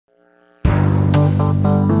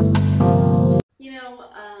You know,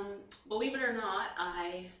 believe it or not,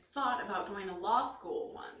 I thought about going to law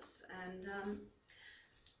school once, and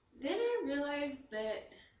then I realized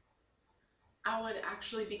that I would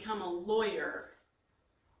actually become a lawyer,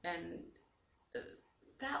 and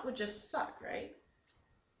that would just suck, right?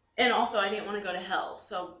 And also, I didn't want to go to hell,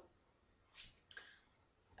 so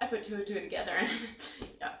I put two and two together, and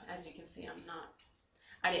yeah, as you can see,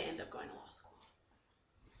 I didn't end up going to law school.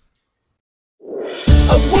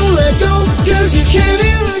 I won't let go, 'cause you can't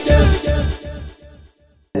even go.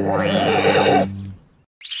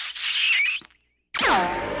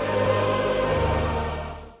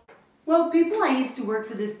 Well, people, I used to work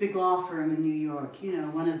for this big law firm in New York, you know,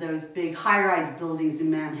 one of those big high-rise buildings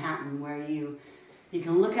in Manhattan where you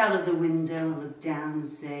can look out of the window, look down and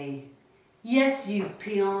say, yes, you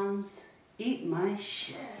peons, eat my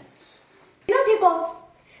shit. You know, people,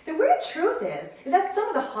 the weird truth is that some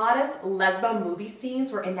of the hottest lesbo movie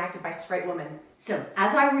scenes were enacted by straight women. So,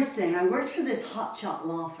 as I was saying, I worked for this hotshot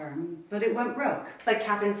law firm, but it went broke. Like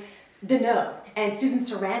Catherine Deneuve and Susan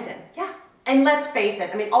Sarandon. Yeah. And let's face it,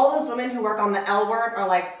 I mean, all those women who work on the L word are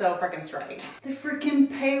like so freaking straight. The freaking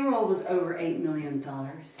payroll was over $8 million.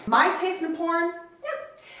 My taste in porn,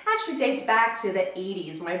 yeah, actually dates back to the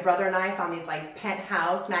 80s when my brother and I found these like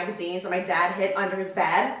Penthouse magazines that my dad hid under his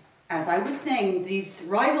bed. As I was saying, these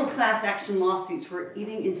rival class action lawsuits were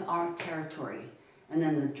eating into our territory. And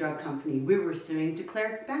then the drug company we were suing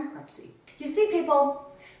declared bankruptcy. You see,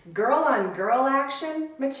 people, girl on girl action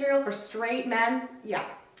material for straight men, yeah,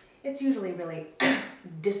 it's usually really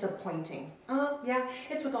disappointing. Yeah,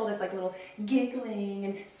 it's with all this like little giggling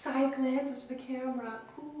and side glances to the camera.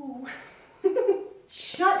 Ooh.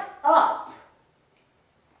 Shut up!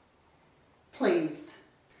 Please.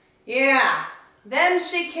 Yeah, then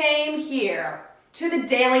she came here to the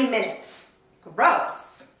Daily Minute.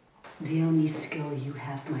 Gross. The only skill you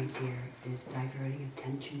have, my dear, is diverting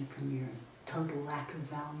attention from your total lack of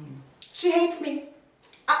value. She hates me.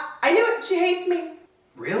 I knew it, she hates me.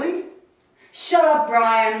 Really? Shut up,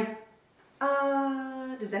 Brian!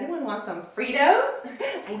 Does anyone want some Fritos?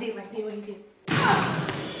 I do.